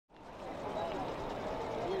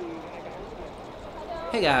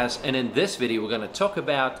Hey guys, and in this video we're going to talk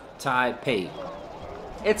about Taipei.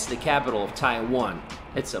 It's the capital of Taiwan.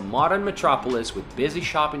 It's a modern metropolis with busy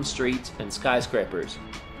shopping streets and skyscrapers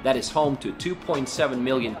that is home to 2.7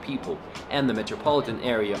 million people and the metropolitan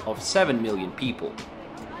area of 7 million people.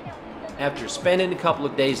 After spending a couple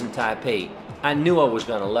of days in Taipei, I knew I was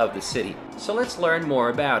going to love the city, so let's learn more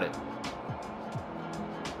about it.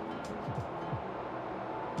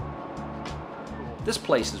 This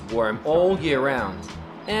place is warm all year round,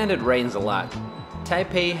 and it rains a lot.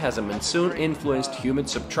 Taipei has a monsoon-influenced humid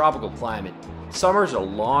subtropical climate. Summers are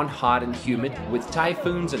long, hot and humid, with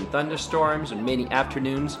typhoons and thunderstorms on many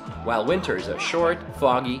afternoons, while winters are short,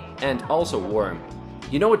 foggy, and also warm.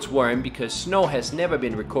 You know it's warm because snow has never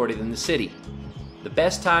been recorded in the city. The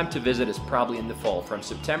best time to visit is probably in the fall, from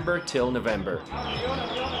September till November.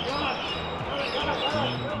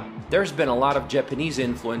 There's been a lot of Japanese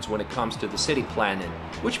influence when it comes to the city planning,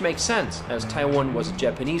 which makes sense as Taiwan was a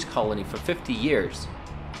Japanese colony for 50 years.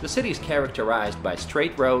 The city is characterized by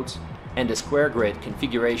straight roads and a square grid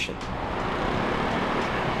configuration.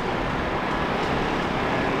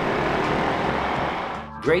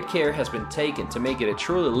 Great care has been taken to make it a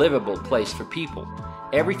truly livable place for people.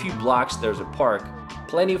 Every few blocks there's a park,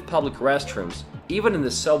 plenty of public restrooms, even in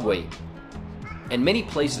the subway. And many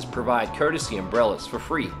places provide courtesy umbrellas for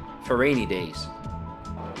free for rainy days.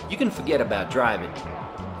 You can forget about driving.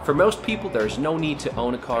 For most people, there is no need to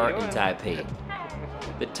own a car in Taipei.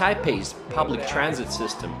 The Taipei's public transit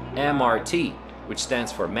system, MRT, which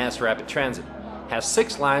stands for Mass Rapid Transit, has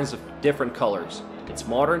 6 lines of different colors. It's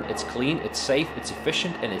modern, it's clean, it's safe, it's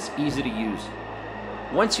efficient, and it's easy to use.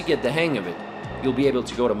 Once you get the hang of it, you'll be able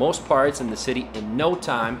to go to most parts in the city in no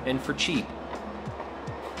time and for cheap.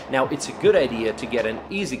 Now, it's a good idea to get an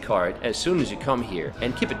Easy card as soon as you come here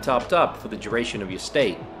and keep it topped up for the duration of your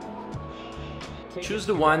stay. Choose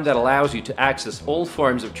the one that allows you to access all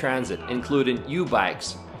forms of transit, including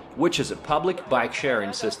U-Bikes, which is a public bike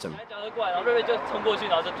sharing system.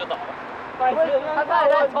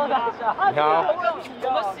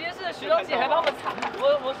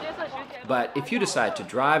 But if you decide to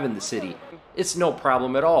drive in the city, it's no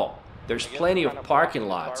problem at all. There's plenty of parking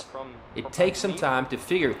lots. It takes some time to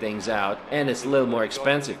figure things out, and it's a little more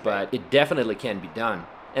expensive, but it definitely can be done.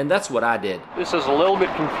 And that's what I did. This is a little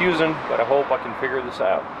bit confusing, but I hope I can figure this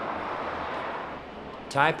out.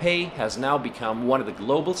 Taipei has now become one of the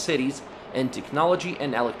global cities in technology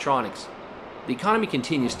and electronics. The economy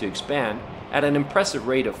continues to expand at an impressive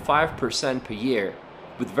rate of 5% per year,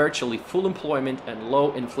 with virtually full employment and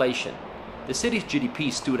low inflation. The city's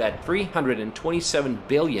GDP stood at 327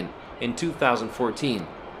 billion in 2014,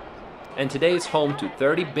 and today is home to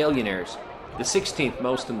 30 billionaires, the 16th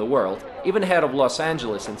most in the world, even ahead of Los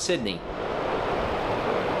Angeles and Sydney.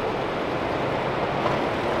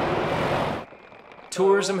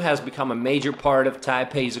 Tourism has become a major part of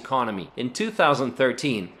Taipei's economy. In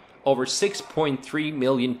 2013, over 6.3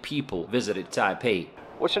 million people visited Taipei.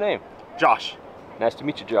 What's your name? Josh. Nice to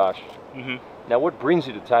meet you, Josh. Now, what brings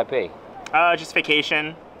you to Taipei? Just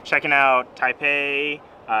vacation, checking out Taipei,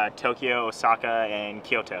 Tokyo, Osaka, and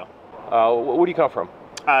Kyoto. Where do you come from?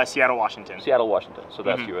 Seattle, Washington. Seattle, Washington. So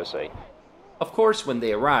that's USA. Of course, when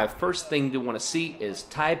they arrive, first thing they want to see is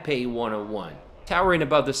Taipei 101. Towering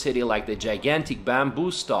above the city like the gigantic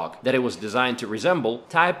bamboo stalk that it was designed to resemble,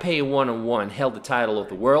 Taipei 101 held the title of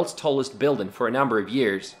the world's tallest building for a number of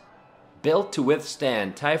years. Built to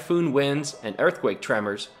withstand typhoon winds and earthquake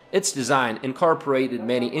tremors, its design incorporated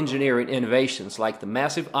many engineering innovations like the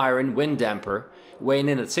massive iron wind damper, weighing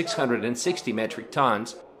in at 660 metric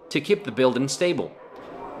tons, to keep the building stable.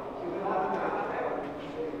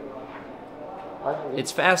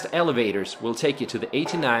 Its fast elevators will take you to the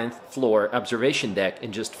 89th floor observation deck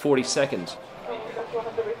in just 40 seconds.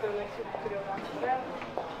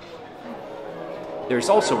 There's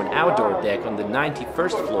also an outdoor deck on the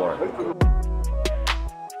 91st floor.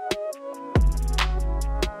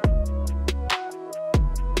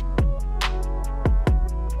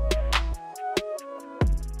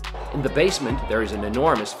 In the basement, there is an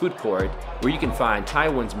enormous food court where you can find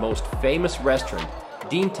Taiwan's most famous restaurant,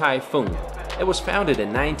 Din Tai Fung. It was founded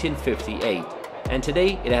in 1958, and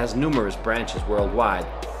today it has numerous branches worldwide.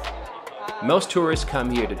 Most tourists come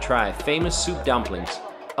here to try famous soup dumplings,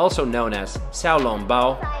 also known as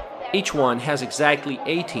xiaolongbao. Each one has exactly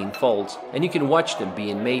 18 folds, and you can watch them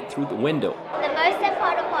being made through the window. The most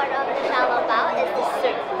important part of the xiaolongbao is the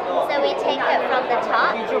soup. So we take it from the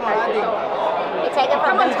top. We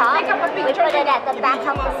put it at the back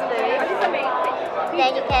of the spoon.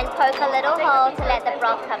 Then you can poke a little hole to let the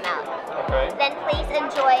broth come out. Okay. Then please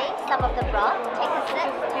enjoy some of the broth. Take a sip.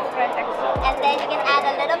 And then you can add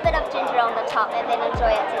a little bit of ginger on the top and then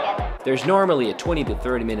enjoy it together. There's normally a 20 to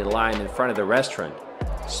 30 minute line in front of the restaurant.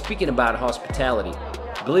 Speaking about hospitality,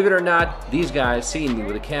 believe it or not, these guys seeing me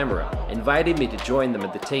with a camera invited me to join them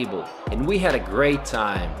at the table, and we had a great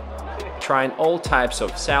time, trying all types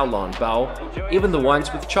of xiaolongbao, even the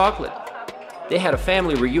ones with chocolate. They had a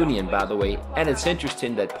family reunion, by the way, and it's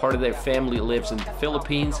interesting that part of their family lives in the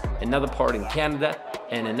Philippines, another part in Canada,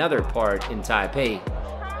 and another part in Taipei.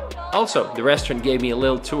 Also, the restaurant gave me a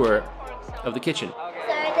little tour of the kitchen.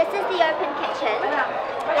 So this is the open kitchen,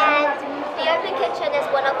 and the open kitchen is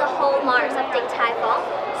one of the hallmarks of Din Tai Fung.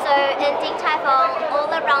 So in Din Tai Fung, all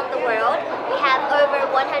around the world, we have over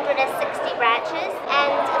 160 branches,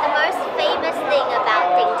 and the most famous thing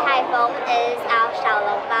about Din Tai Fung is our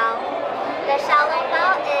xiaolongbao. The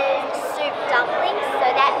xiaolongbao is soup dumplings, so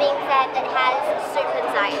that means that it has soup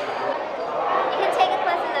inside. You can take a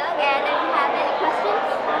closer look, and if you have any questions,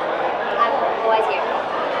 I'm always here.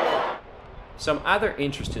 Some other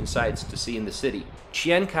interesting sights to see in the city.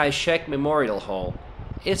 Chiang Kai-shek Memorial Hall.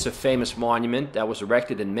 It's a famous monument that was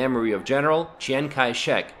erected in memory of General Chiang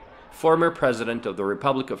Kai-shek, former president of the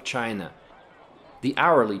Republic of China. The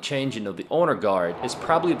hourly changing of the honor guard is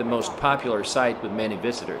probably the most popular sight with many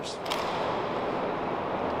visitors.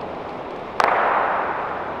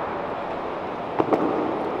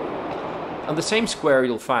 On the same square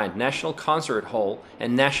you'll find National Concert Hall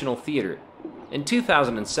and National Theater. In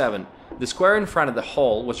 2007, the square in front of the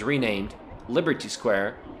hall was renamed Liberty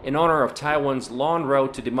Square in honor of Taiwan's long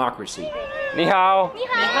road to democracy. 你好. 你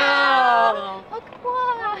好，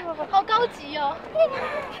哇，好高级哦。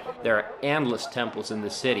 There are endless temples in the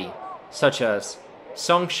city, such as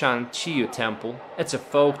Songshan Chiyu Temple. It's a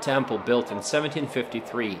folk temple built in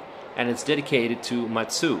 1753, and it's dedicated to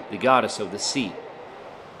Matsu, the goddess of the sea.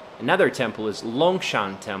 Another temple is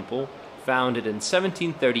Longshan Temple, founded in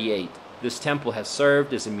 1738. This temple has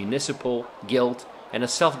served as a municipal, guild, and a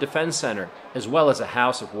self-defense center, as well as a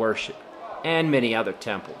house of worship, and many other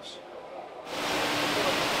temples.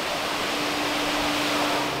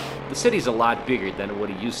 The city's a lot bigger than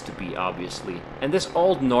what it used to be, obviously, and this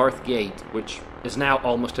old North Gate, which is now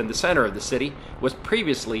almost in the center of the city, was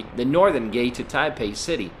previously the northern gate to Taipei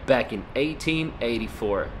City back in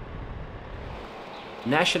 1884.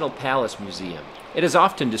 National Palace Museum. It is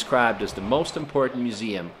often described as the most important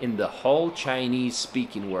museum in the whole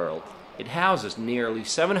Chinese-speaking world. It houses nearly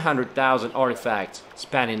 700,000 artifacts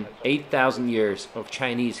spanning 8,000 years of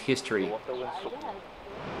Chinese history.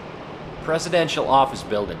 Presidential Office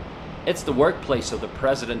Building. It's the workplace of the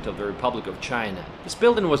President of the Republic of China. This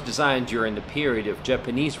building was designed during the period of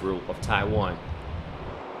Japanese rule of Taiwan.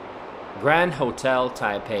 Grand Hotel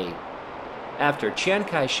Taipei. After Chiang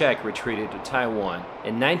Kai-shek retreated to Taiwan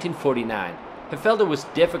in 1949, he felt it was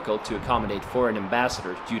difficult to accommodate foreign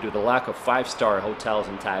ambassadors due to the lack of five-star hotels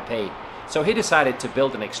in Taipei, so he decided to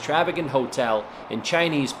build an extravagant hotel in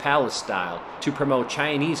Chinese palace style to promote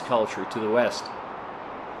Chinese culture to the West.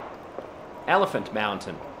 Elephant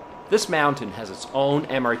Mountain. This mountain has its own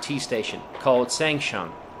MRT station called Sangshan,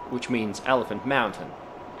 which means Elephant Mountain.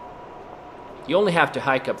 You only have to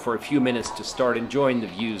hike up for a few minutes to start enjoying the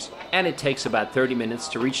views, and it takes about 30 minutes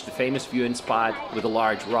to reach the famous viewing spot with a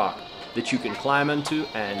large rock that you can climb onto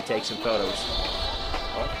and take some photos.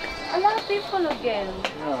 A lot of people again.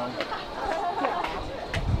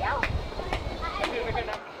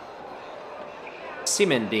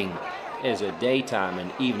 Ximending is a daytime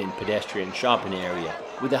and evening pedestrian shopping area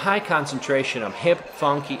with a high concentration of hip,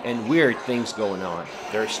 funky, and weird things going on.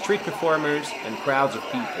 There are street performers and crowds of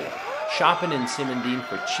people. Shopping in Ximending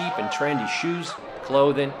for cheap and trendy shoes,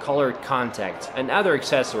 clothing, colored contacts, and other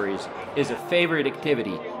accessories is a favorite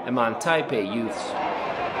activity among Taipei youths.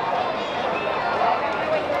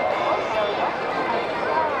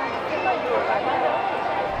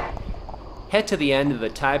 Head to the end of the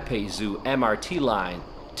Taipei Zoo MRT line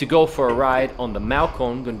to go for a ride on the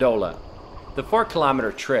Maokong gondola. The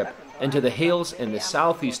 4-kilometer trip into the hills in the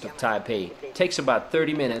southeast of Taipei takes about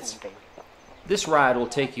 30 minutes. This ride will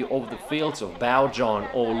take you over the fields of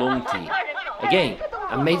Baozhong or Longti. Again,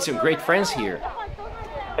 I made some great friends here.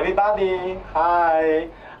 Everybody, hi.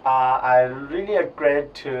 I'm really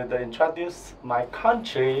great to introduce my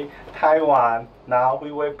country, Taiwan. Now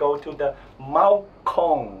we will go to the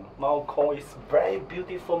Maokong. Maokong is a very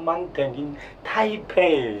beautiful mountain in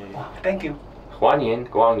Taipei. Thank you. 欢迎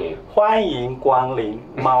光临. 欢迎光临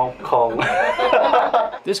Maokong.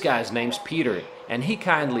 This guy's name's Peter, and he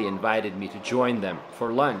kindly invited me to join them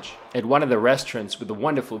for lunch at one of the restaurants with a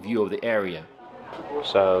wonderful view of the area.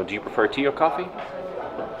 So, do you prefer tea or coffee?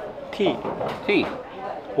 Tea. Tea.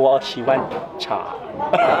 我喜欢茶。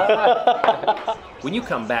When you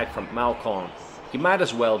come back from Maokong, you might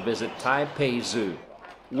as well visit Taipei Zoo,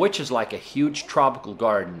 which is like a huge tropical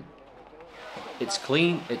garden. It's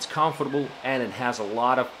clean, it's comfortable, and it has a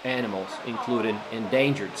lot of animals, including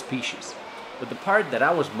endangered species. But the part that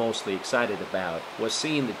I was mostly excited about was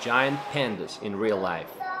seeing the giant pandas in real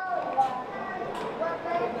life.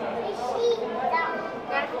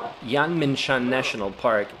 Yanmingshan National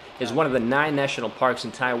Park is one of the 9 national parks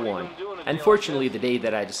in Taiwan. Unfortunately, the day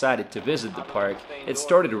that I decided to visit the park, it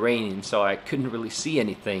started raining, so I couldn't really see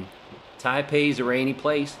anything. Taipei's a rainy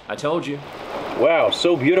place, I told you. Wow,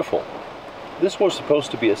 so beautiful. This was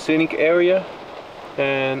supposed to be a scenic area,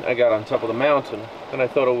 and I got on top of the mountain, and I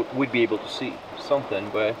thought we'd be able to see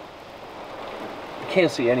something, but I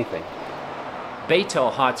can't see anything.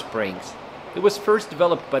 Beitou Hot Springs. It was first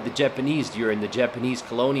developed by the Japanese during the Japanese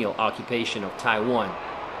colonial occupation of Taiwan.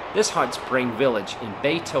 This hot spring village in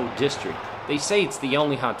Beitou district, they say it's the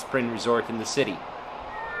only hot spring resort in the city.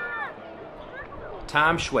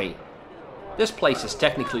 Tam Shui. This place is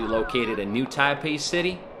technically located in New Taipei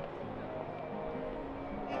City.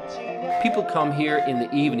 People come here in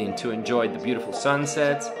the evening to enjoy the beautiful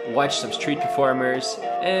sunsets, watch some street performers,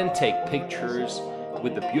 and take pictures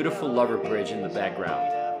with the beautiful Lover Bridge in the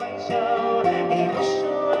background.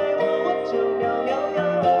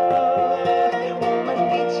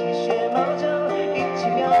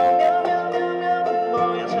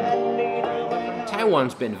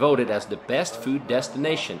 Taiwan's been voted as the best food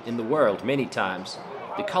destination in the world many times.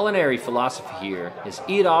 The culinary philosophy here is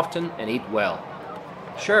eat often and eat well.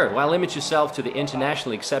 Sure, why limit yourself to the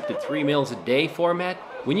internationally accepted 3 meals a day format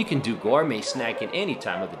when you can do gourmet snacking any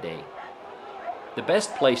time of the day? The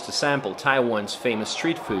best place to sample Taiwan's famous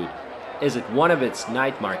street food is at one of its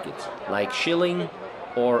night markets, like Shilling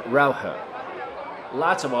or Rauhe.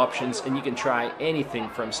 Lots of options, and you can try anything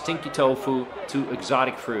from stinky tofu to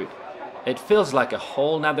exotic fruit. It feels like a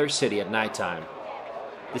whole nother city at nighttime.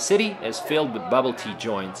 The city is filled with bubble tea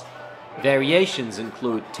joints. Variations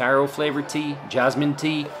include taro-flavored tea, jasmine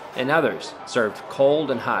tea, and others, served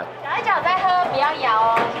cold and hot.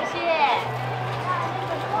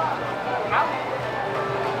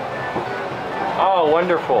 Oh,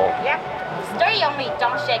 wonderful. Yeah. Stir your meat,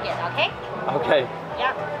 don't shake it, okay? Okay.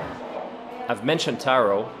 Yeah. I've mentioned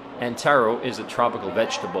taro, and taro is a tropical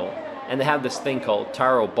vegetable, and they have this thing called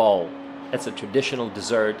taro ball. It's a traditional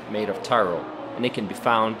dessert made of taro, and it can be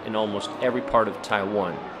found in almost every part of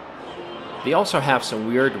Taiwan. They also have some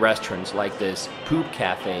weird restaurants like this Poop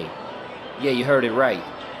Cafe. Yeah, you heard it right.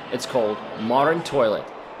 It's called Modern Toilet.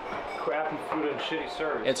 Crappy food and shitty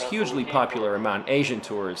service. It's hugely popular among Asian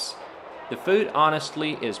tourists. The food,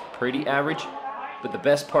 honestly, is pretty average, but the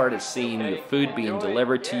best part is seeing your food being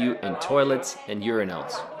delivered to you in toilets and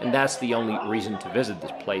urinals. And that's the only reason to visit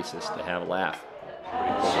this place, is to have a laugh.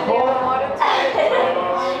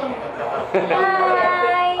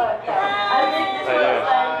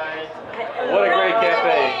 What a great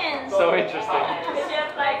cafe. So interesting.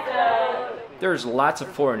 There's lots of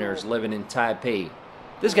foreigners living in Taipei.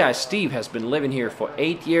 This guy Steve has been living here for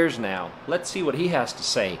 8 years now. Let's see what he has to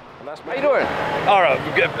say. How you doing? All right,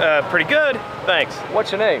 good, pretty good. Thanks.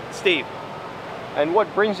 What's your name? Steve. And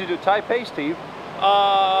what brings you to Taipei, Steve?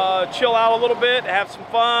 Chill out a little bit, have some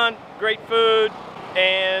fun, great food,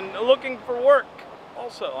 and looking for work.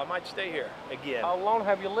 Also, I might stay here again. How long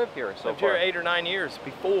have you lived here so Lived far? here 8 or 9 years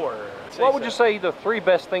before. What would you say the 3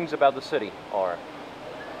 best things about the city are?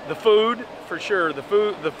 The food, for sure. The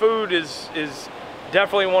food is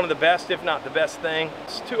definitely one of the best, if not the best thing.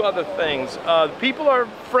 It's 2 other things. People are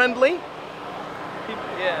friendly.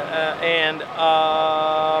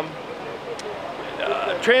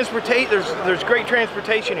 Transportate. There's great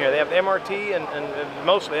transportation here. They have the MRT, and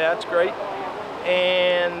mostly that's great.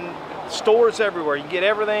 And stores everywhere. You can get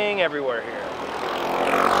everything everywhere here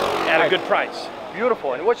at a good price.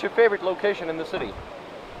 Beautiful. And what's your favorite location in the city?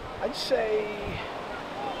 I'd say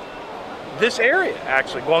this area,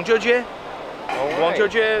 actually, Guangzhou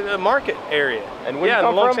Guangzhou market area. And where yeah, you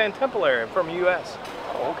come the from? Longsan Temple area, from the U.S.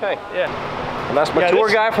 Okay. Yeah. And that's my tour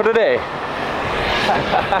guy for today.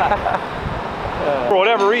 For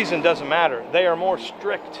whatever reason, doesn't matter. They are more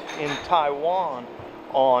strict in Taiwan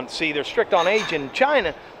on. See, they're strict on age in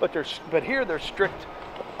China, but here they're strict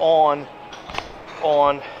on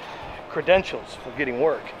credentials for getting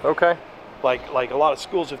work. Okay. Like a lot of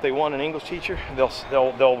schools, if they want an English teacher,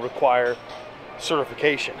 they'll require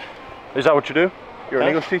certification. Is that what you do? You're an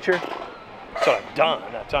English teacher? That's what I've done.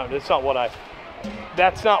 That's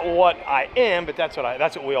not what I am, but that's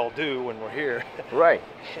what we all do when we're here. Right.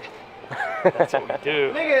 That's what we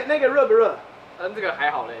do. 这个还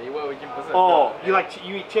好嘞，因为我已经不是很 Oh, 热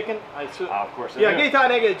you eat chicken? I assume. Of course. Yeah, 给他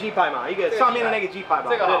那个鸡排嘛，一个上面的那个鸡排吧。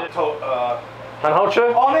这个好对头很好吃。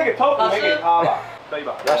哦，那个 tofu 没给他吧？可以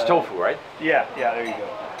吧 That's tofu, right? Yeah, yeah, there you go.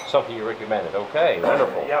 Something you recommended. Okay,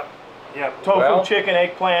 wonderful. Yep, yep. Tofu, Well- chicken,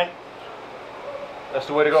 eggplant. That's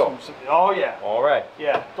the way to go. Oh yeah, All right.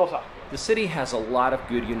 yeah. 多少？ The city has a lot of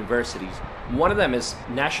good universities. One of them is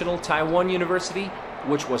National Taiwan University,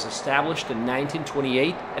 which was established in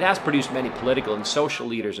 1928. It has produced many political and social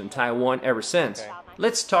leaders in Taiwan ever since.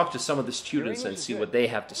 Let's talk to some of the students and see what they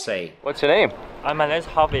have to say. What's your name? My name is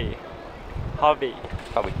Harvey. Harvey.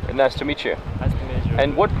 Harvey. Nice to meet you. Nice to meet you.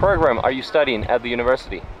 And what program are you studying at the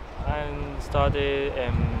university? I'm studying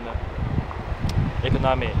in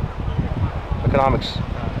economy. Economics.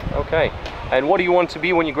 Okay. And what do you want to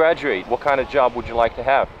be when you graduate? What kind of job would you like to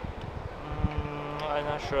have? I'm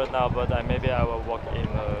not sure now, but maybe I will work in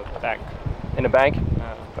a bank. In a bank?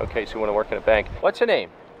 Okay, so you want to work in a bank. What's your name?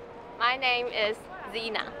 My name is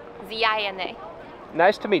Zina. Z-I-N-A.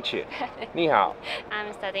 Nice to meet you. Ni hao.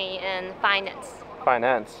 I'm studying in finance.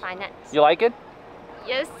 Finance. Finance. You like it?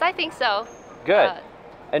 Yes, I think so. Good.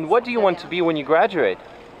 And what do you want to be when you graduate?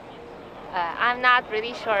 I'm not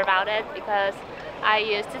really sure about it because I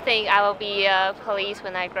used to think I will be a police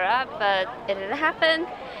when I grow up, but it didn't happen.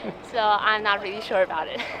 So I'm not really sure about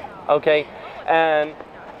it. Okay. And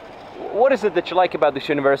what is it that you like about this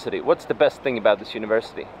university? What's the best thing about this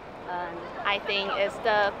university? I think it's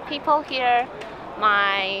the people here,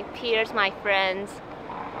 my peers, my friends,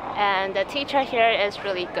 and the teacher here is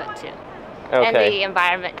really good too. And Okay. the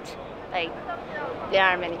environment, like there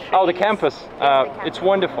are many trees. Oh, the campus. Yes, the campus. It's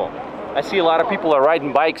wonderful. I see a lot of people are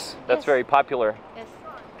riding bikes. That's Yes. very popular. Yes.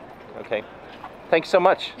 Okay. Thanks so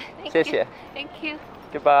much. Thank 谢谢. you. Thank you.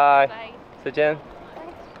 Goodbye. Bye. 再见.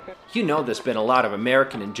 You know there's been a lot of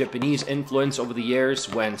American and Japanese influence over the years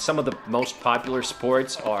when some of the most popular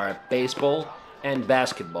sports are baseball and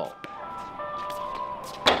basketball.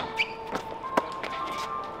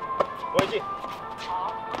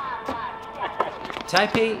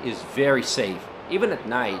 Taipei is very safe. Even at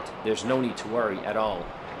night, there's no need to worry at all.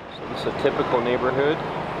 So this is a typical neighborhood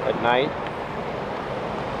at night.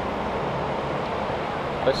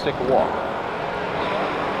 Let's take a walk.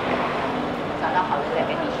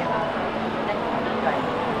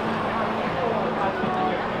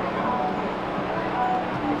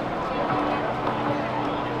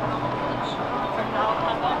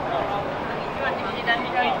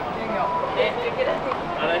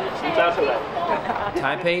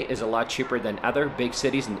 Taipei is a lot cheaper than other big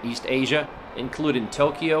cities in East Asia, including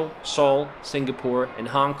Tokyo, Seoul, Singapore, and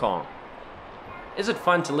Hong Kong. Is it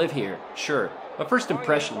fun to live here? Sure. My first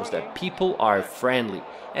impression was that people are friendly,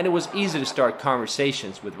 and it was easy to start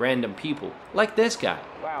conversations with random people, like this guy,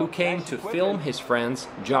 who came to film his friends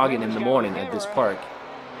jogging in the morning at this park.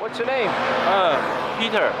 What's your name?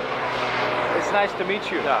 Peter. It's nice to meet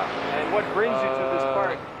you. Yeah. And what brings you to this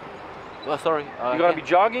park? Sorry. You're gonna be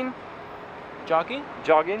jogging? jogging?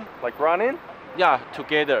 Jogging? Like running? Yeah,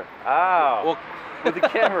 together. Ah, Walk. with the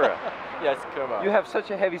camera. Yes, camera. You have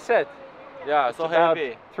such a heavy set. Yeah, It's so about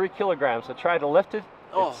heavy. 3 kilograms. I tried to lift it.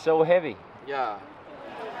 Oh. It's so heavy. Yeah.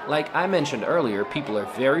 Like I mentioned earlier, people are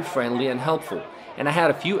very friendly and helpful, and I had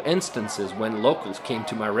a few instances when locals came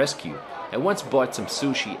to my rescue. I once bought some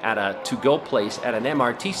sushi at a to-go place at an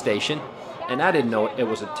MRT station, and I didn't know it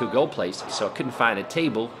was a to-go place, so I couldn't find a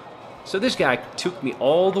table. So this guy took me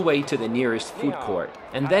all the way to the nearest food court,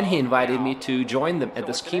 and then he invited me to join them at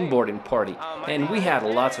the skimboarding party, and we had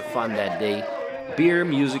lots of fun that day. Beer,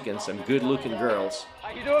 music, and some good-looking girls. How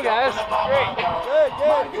you doing, guys?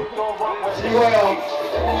 Great.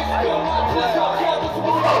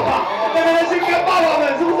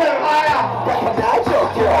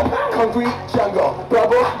 Concrete jungle,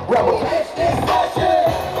 bubble, rebel.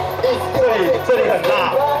 这里很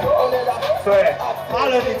辣。对，阿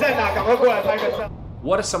仁你在哪？赶快过来拍个照。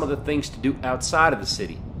 What are some of the things to do outside of the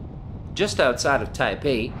city? Just outside of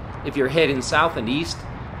Taipei, if you're heading south and east,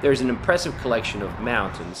 there's an impressive collection of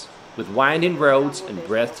mountains with winding roads and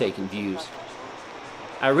breathtaking views.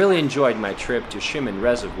 I really enjoyed my trip to Shimen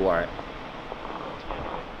Reservoir.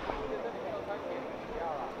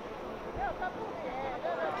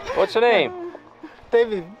 What's your name?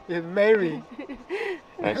 David is Mary.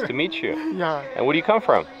 Nice to meet you. Yeah, And where do you come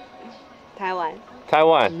from? Taiwan.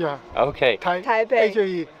 Taiwan. yeah. Okay. Taipei.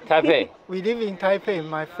 Actually, Taipei. we live in Taipei.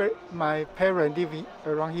 My parents live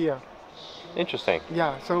around here. Interesting.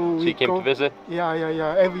 Yeah, so So we you came go. to visit? Yeah,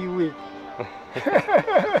 every week.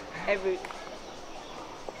 Every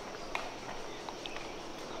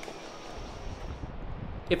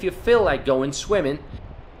If you feel like going swimming,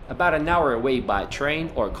 about an hour away by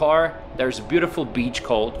train or car, there's a beautiful beach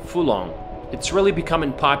called Fulong. It's really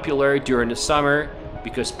becoming popular during the summer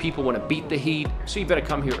because people want to beat the heat, so you better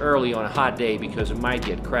come here early on a hot day because it might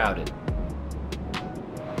get crowded.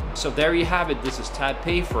 So there you have it, this is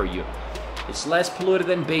Taipei for you. It's less polluted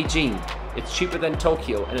than Beijing, it's cheaper than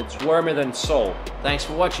Tokyo, and it's warmer than Seoul. Thanks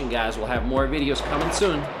for watching guys, we'll have more videos coming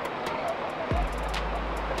soon.